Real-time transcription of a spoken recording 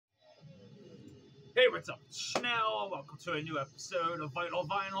Hey, what's up? Schnell. Welcome to a new episode of Vital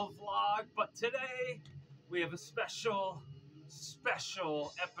Vinyl Vlog. But today we have a special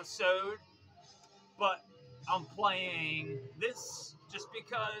episode. But I'm playing this just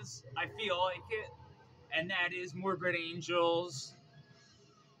because I feel like it, and that is Morbid Angel's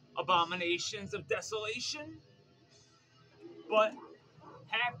Abominations of Desolation. But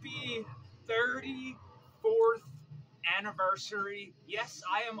happy 34th anniversary. Yes,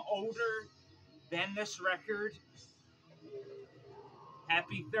 I am older than this record.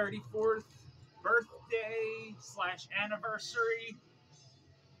 Happy 34th birthday / anniversary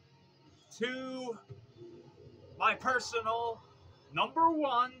to my personal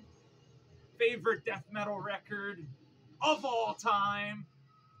 #1 favorite death metal record of all time,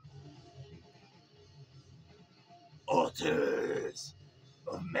 Altars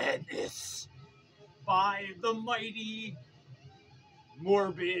of Madness by the mighty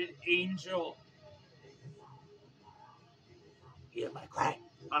Morbid Angel. Yeah, my crack.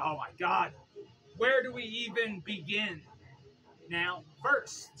 Oh my god. Where do we even begin? Now,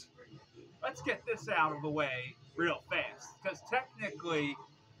 first, let's get this out of the way real fast, because technically,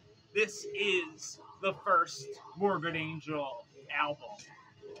 this is the first Morbid Angel album.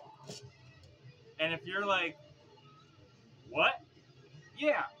 And if you're like, what?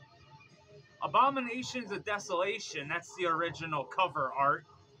 Yeah. Abominations of Desolation, that's the original cover art.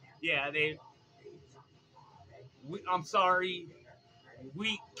 Yeah, I'm sorry,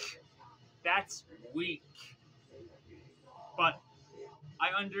 weak. That's weak. But I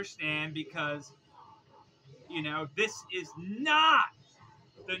understand because, this is not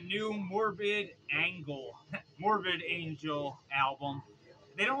the new Morbid Angel album.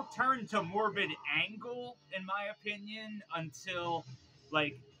 They don't turn to Morbid Angel, in my opinion, until,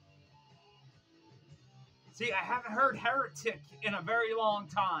 see, I haven't heard Heretic in a very long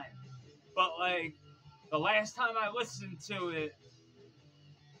time. But, the last time I listened to it,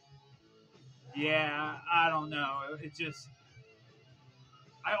 yeah, I don't know. It just,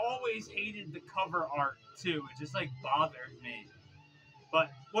 I always hated the cover art, too. It just, bothered me.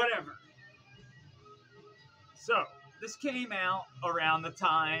 But, whatever. So, this came out around the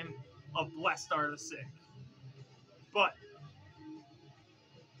time of Blessed Are the Sick. But,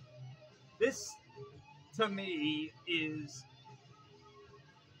 this, to me, is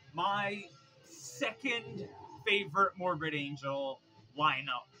my second favorite Morbid Angel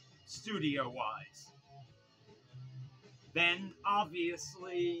lineup, studio-wise. Then,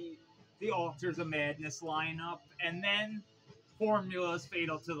 obviously, the Altars of Madness lineup, and then Formula's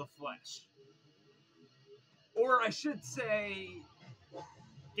Fatal to the Flesh. Or I should say,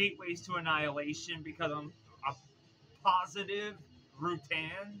 Gateways to Annihilation, because I'm positive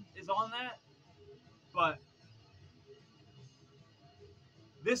Rutan is on that. But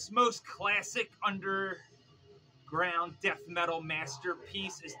this most classic underground death metal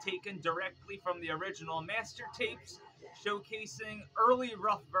masterpiece is taken directly from the original master tapes, showcasing early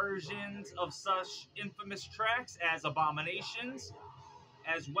rough versions of such infamous tracks as Abominations,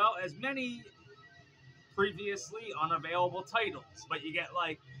 as well as many previously unavailable titles. But you get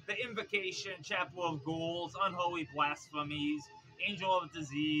The Invocation, Chapel of Ghouls, Unholy Blasphemies, Angel of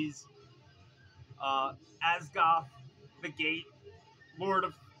Disease, Asgoth, The Gate, Lord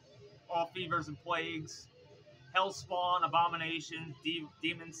of All Fevers and Plagues, Hellspawn, Abomination,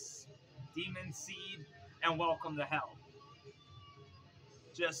 Demon Seed, and Welcome to Hell.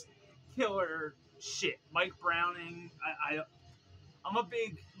 Just killer shit. Mike Browning, I'm a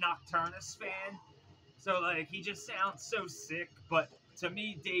big Nocturnus fan, so he just sounds so sick. But to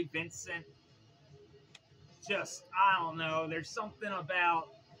me, Dave Vincent, just, I don't know, there's something about,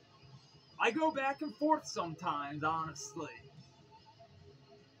 I go back and forth sometimes, honestly.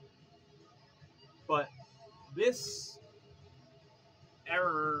 But this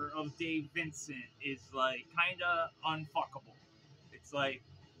error of Dave Vincent is kind of unfuckable. It's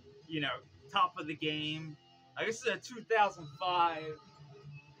top of the game. This is a 2005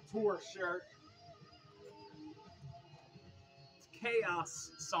 tour shirt. It's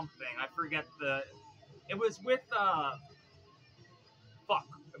Chaos something. I forget it was with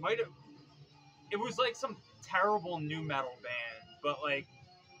it was some terrible new metal band, but I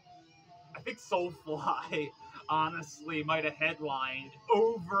think Soulfly honestly might have headlined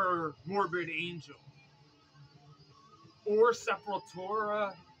over Morbid Angel. Or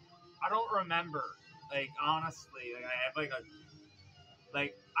Sepultura. I don't remember. Honestly. I have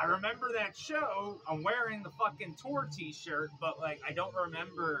I remember that show. I'm wearing the fucking tour t-shirt, but I don't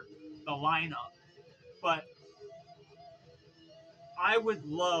remember the lineup. But I would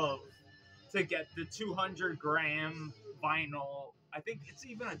love to get the 200 gram vinyl. I think it's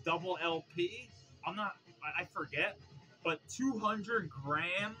even a double LP I forget, but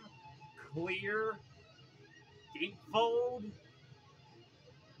 200-gram clear gatefold.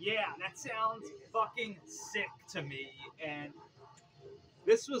 Yeah, that sounds fucking sick to me. And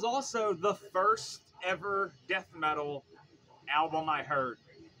this was also the first ever death metal album I heard.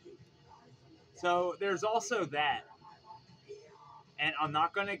 So there's also that. And I'm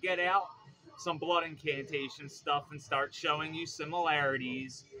not going to get out some blood incantation stuff and start showing you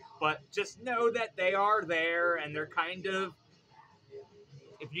similarities, but just know that they are there and they're kind of,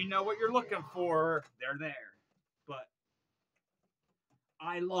 if you know what you're looking for, they're there. But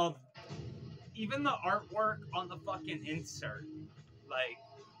I love even the artwork on the fucking insert. Like,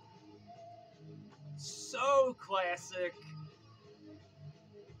 so classic.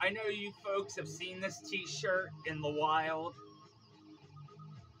 I know you folks have seen this t-shirt in the wild.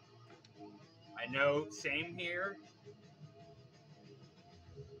 I know, same here.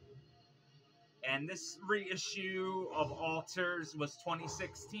 And this reissue of Altars was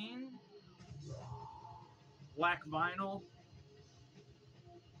 2016. Black vinyl.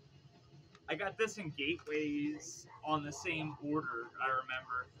 I got this in Gateways on the same order, I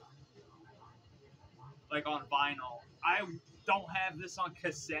remember. Like on vinyl. I don't have this on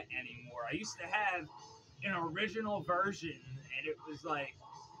cassette anymore. I used to have an original version, and it was like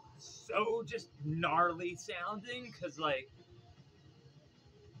so just gnarly sounding, because like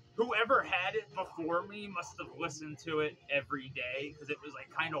whoever had it before me must have listened to it every day, because it was like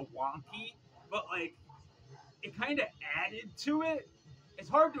kind of wonky, but like it kind of added to it. It's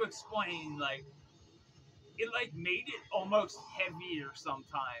hard to explain. Like, it like made it almost heavier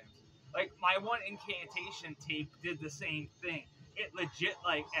sometimes. Like my one incantation tape did the same thing. It legit,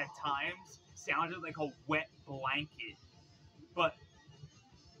 like, at times sounded like a wet blanket. But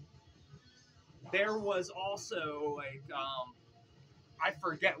there was also like I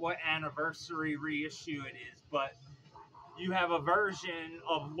forget what anniversary reissue it is, but you have a version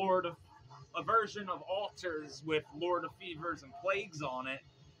of Altars with Lord of Fevers and Plagues on it.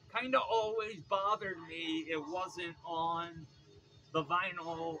 Kind of always bothered me it wasn't on the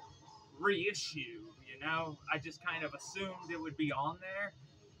vinyl reissue, you know? I just kind of assumed it would be on there.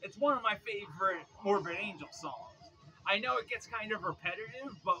 It's one of my favorite Morbid Angel songs. I know it gets kind of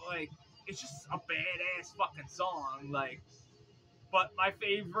repetitive, but like, it's just a badass fucking song. Like, but my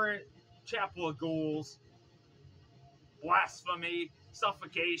favorite, Chapel of Ghouls, Blasphemy,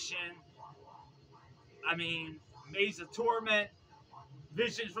 Suffocation, I mean, Maze of Torment,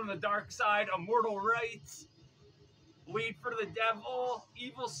 Visions from the Dark Side, Immortal Rites, Bleed for the Devil,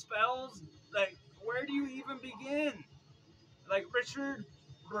 Evil Spells. Like, where do you even begin? Like, Richard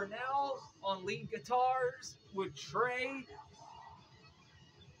Burnell on lead guitars with Trey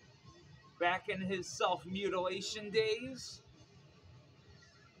back in his self-mutilation days.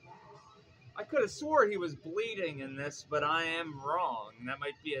 I could have swore he was bleeding in this, but I am wrong. That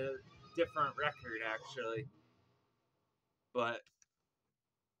might be a different record, actually. But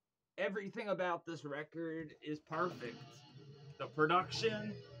everything about this record is perfect. The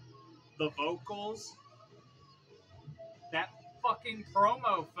production, the vocals, that fucking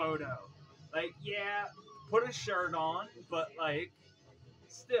promo photo. Like, yeah, put a shirt on, but like,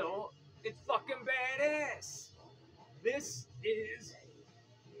 still, it's fucking badass. This is,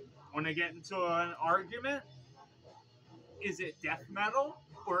 when I get into an argument, is it death metal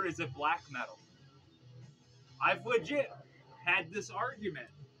or is it black metal? I've legit had this argument.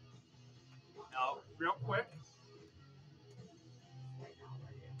 Now, real quick,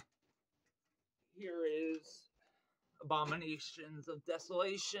 here is Abominations of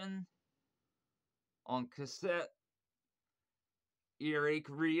Desolation on cassette. Earache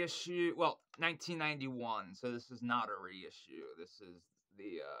reissue. Well, 1991, so this is not a reissue. This is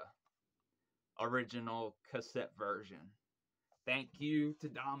the original cassette version. Thank you to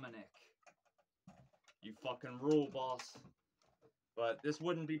Dominic. You fucking rule, boss. But this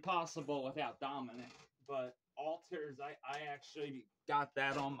wouldn't be possible without Dominic. But Altars, I actually got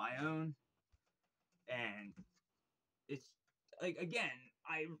that on my own. And it's, like, again,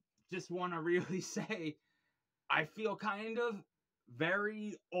 I just want to really say, I feel kind of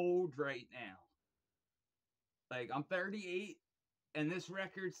very old right now. Like, I'm 38, and this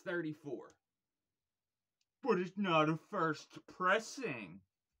record's 34. But it's not a first pressing.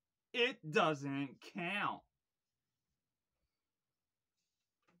 It doesn't count.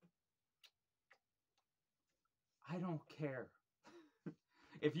 I don't care.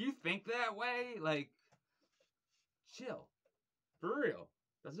 If you think that way, like, chill. For real.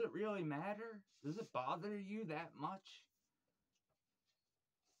 Does it really matter? Does it bother you that much?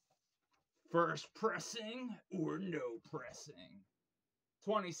 First pressing or no pressing?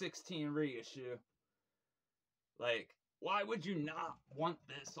 2016 reissue. Like, why would you not want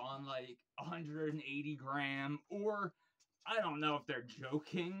this on like 180 gram? Or I don't know if they're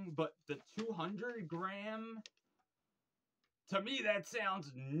joking, but the 200 gram, to me that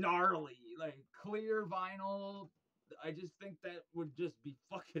sounds gnarly. Like clear vinyl, I just think that would just be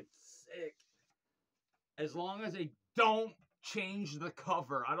fucking sick. As long as they don't change the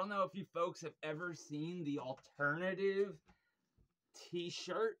cover. I don't know if you folks have ever seen the alternative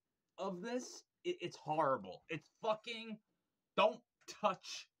t-shirt of this. It's horrible. It's fucking don't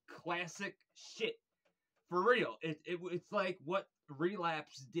touch classic shit. For real. It's like what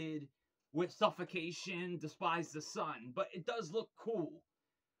Relapse did with Suffocation, Despise the Sun. But it does look cool.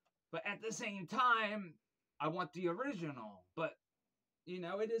 But at the same time, I want the original. But, you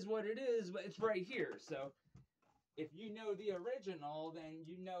know, it is what it is. But it's right here. So, if you know the original, then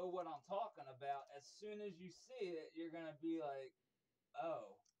you know what I'm talking about. As soon as you see it, you're going to be like,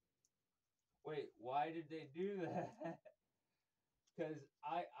 oh, wait, why did they do that? Because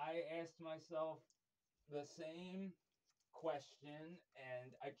I asked myself the same question,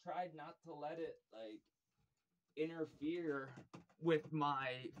 and I tried not to let it, like, interfere with my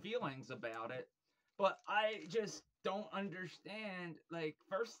feelings about it. But I just don't understand. Like,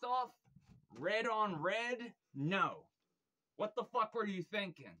 first off, red on red? No. What the fuck were you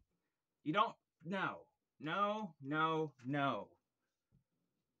thinking? You don't... No. No, no, no.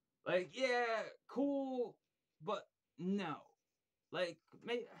 Like, yeah, cool, but no. Like,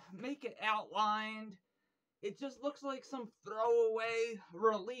 make it outlined. It just looks like some throwaway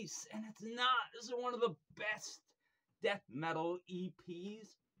release, and it's not. This is one of the best death metal EPs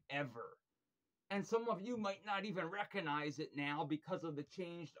ever. And some of you might not even recognize it now because of the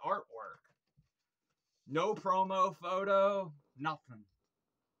changed artwork. No promo photo, nothing.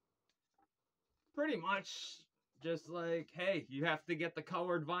 Pretty much just like, hey, you have to get the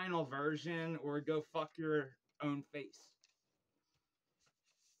colored vinyl version or go fuck your own face.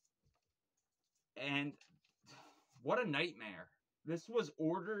 And what a nightmare. This was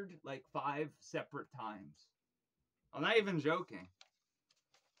ordered like 5 separate times. I'm not even joking.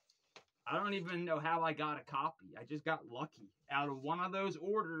 I don't even know how I got a copy. I just got lucky. Out of one of those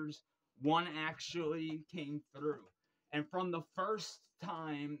orders, one actually came through. And from the first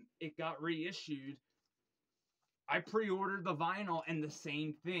time it got reissued, I pre-ordered the vinyl and the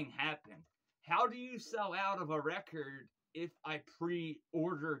same thing happened. How do you sell out of a record if I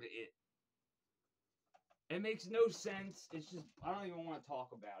pre-ordered it? It makes no sense. It's just, I don't even want to talk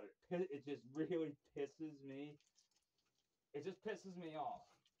about it. It just really pisses me. It just pisses me off.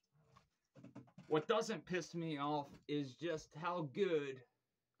 What doesn't piss me off is just how good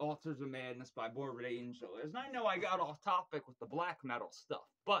Authors of Madness by Morbid Angel is. And I know I got off topic with the black metal stuff,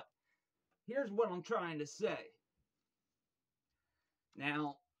 but here's what I'm trying to say.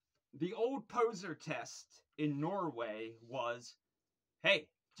 Now, the old poser test in Norway was, hey,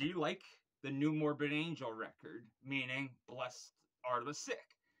 do you like the new Morbid Angel record? Meaning, Blessed Are the Sick.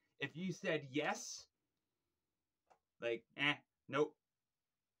 If you said yes, like, nope,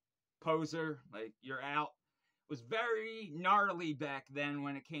 poser, like, you're out. It was very gnarly back then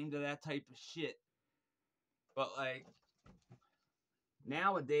when it came to that type of shit. But, like,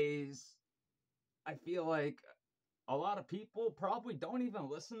 nowadays, I feel like a lot of people probably don't even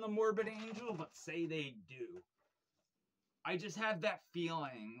listen to Morbid Angel, but say they do. I just have that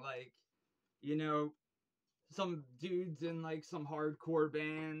feeling, like, you know, some dudes in, like, some hardcore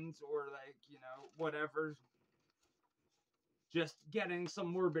bands or, like, you know, whatever, just getting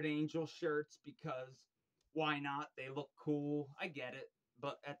some Morbid Angel shirts because why not? They look cool. I get it.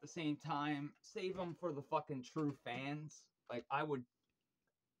 But at the same time, save them for the fucking true fans. Like, I would...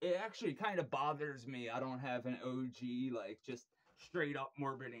 It actually kind of bothers me I don't have an OG, like, just straight up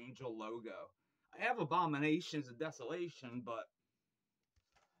Morbid Angel logo. I have Abominations of Desolation, but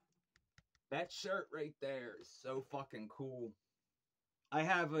that shirt right there is so fucking cool. I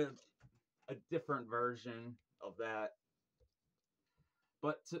have a different version of that.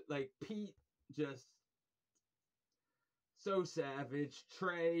 But, like, Pete, just so savage.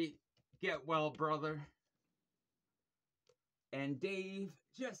 Trey, get well, brother. And Dave,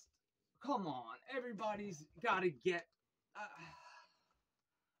 just, come on. Everybody's got to get...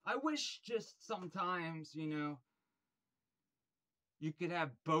 I wish just sometimes, you know, you could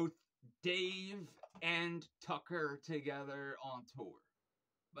have both Dave and Tucker together on tour.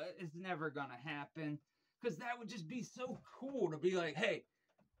 But it's never gonna happen. Because that would just be so cool to be like, hey,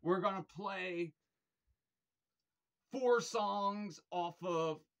 we're gonna play 4 songs off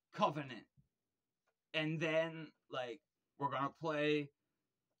of Covenant. And then, like, we're gonna play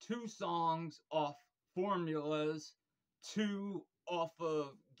 2 songs off Formulas, 2 off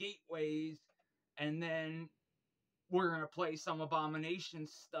of Gateways, and then we're gonna play some Abomination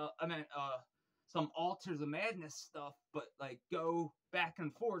stuff. I mean, some Altars of Madness stuff, but like go back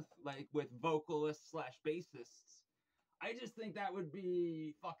and forth like with vocalists slash bassists. I just think that would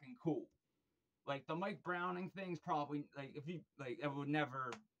be fucking cool. Like the Mike Browning thing's probably like if you like it would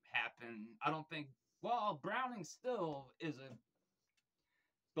never happen. I don't think. Well, Browning still is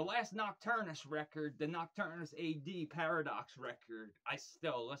the last Nocturnus record, the Nocturnus AD Paradox record. I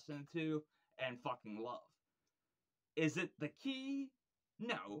still listen to and fucking love. Is it the key?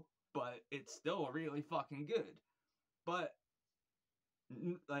 No, but it's still really fucking good. But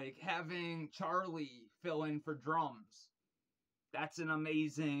like having Charlie fill in for drums, that's an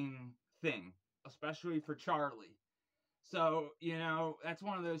amazing thing, especially for Charlie. So, you know, that's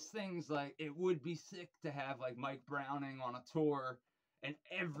one of those things, like, it would be sick to have, like, Mike Browning on a tour and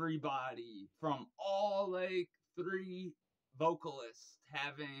everybody from all, like, 3 vocalists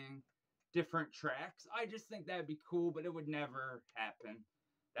having different tracks. I just think that'd be cool, but it would never happen.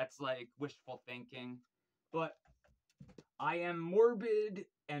 That's, like, wishful thinking. But I am Morbid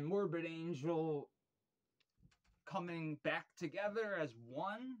and Morbid Angel coming back together as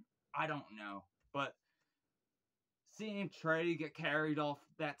one. I don't know, but seeing Trey get carried off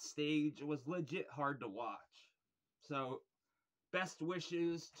that stage, it was legit hard to watch. So, best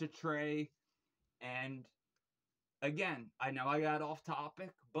wishes to Trey. And again, I know I got off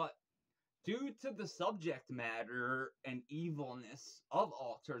topic, but due to the subject matter and evilness of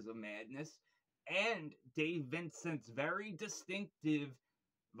Altars of Madness and Dave Vincent's very distinctive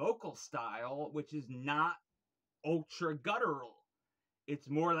vocal style, which is not ultra guttural, it's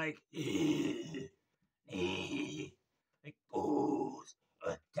more like like ghouls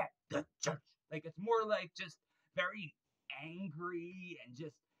attack the church. Like it's more like just very angry and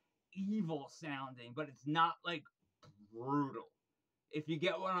just evil sounding, but it's not like brutal. If you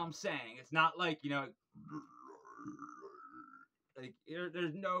get what I'm saying, it's not like, you know, like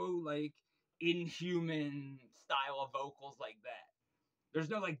there's no like inhuman style of vocals like that. There's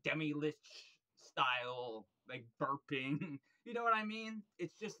no like Demi Lich style like burping. You know what I mean?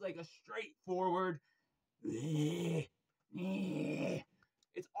 It's just like a straightforward.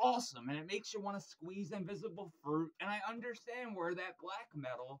 It's awesome, and it makes you want to squeeze invisible fruit. And I understand where that black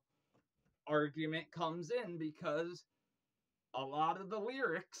metal argument comes in, because a lot of the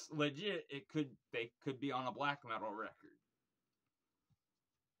lyrics, legit, they could be on a black metal record.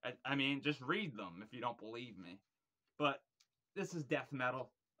 I mean, just read them if you don't believe me. But this is death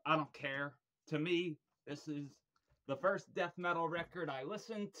metal. I don't care. To me, this is the first death metal record I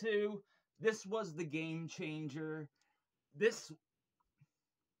listened to. This was the game changer. This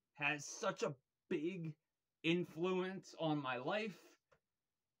has such a big influence on my life.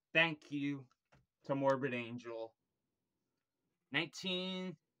 Thank you to Morbid Angel.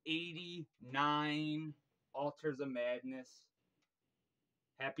 1989, Altars of Madness.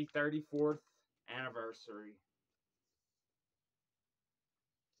 Happy 34th anniversary.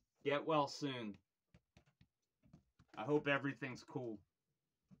 Get well soon. I hope everything's cool.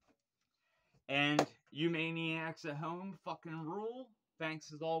 And you maniacs at home, fucking rule.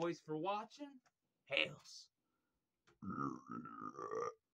 Thanks as always for watching. Hails.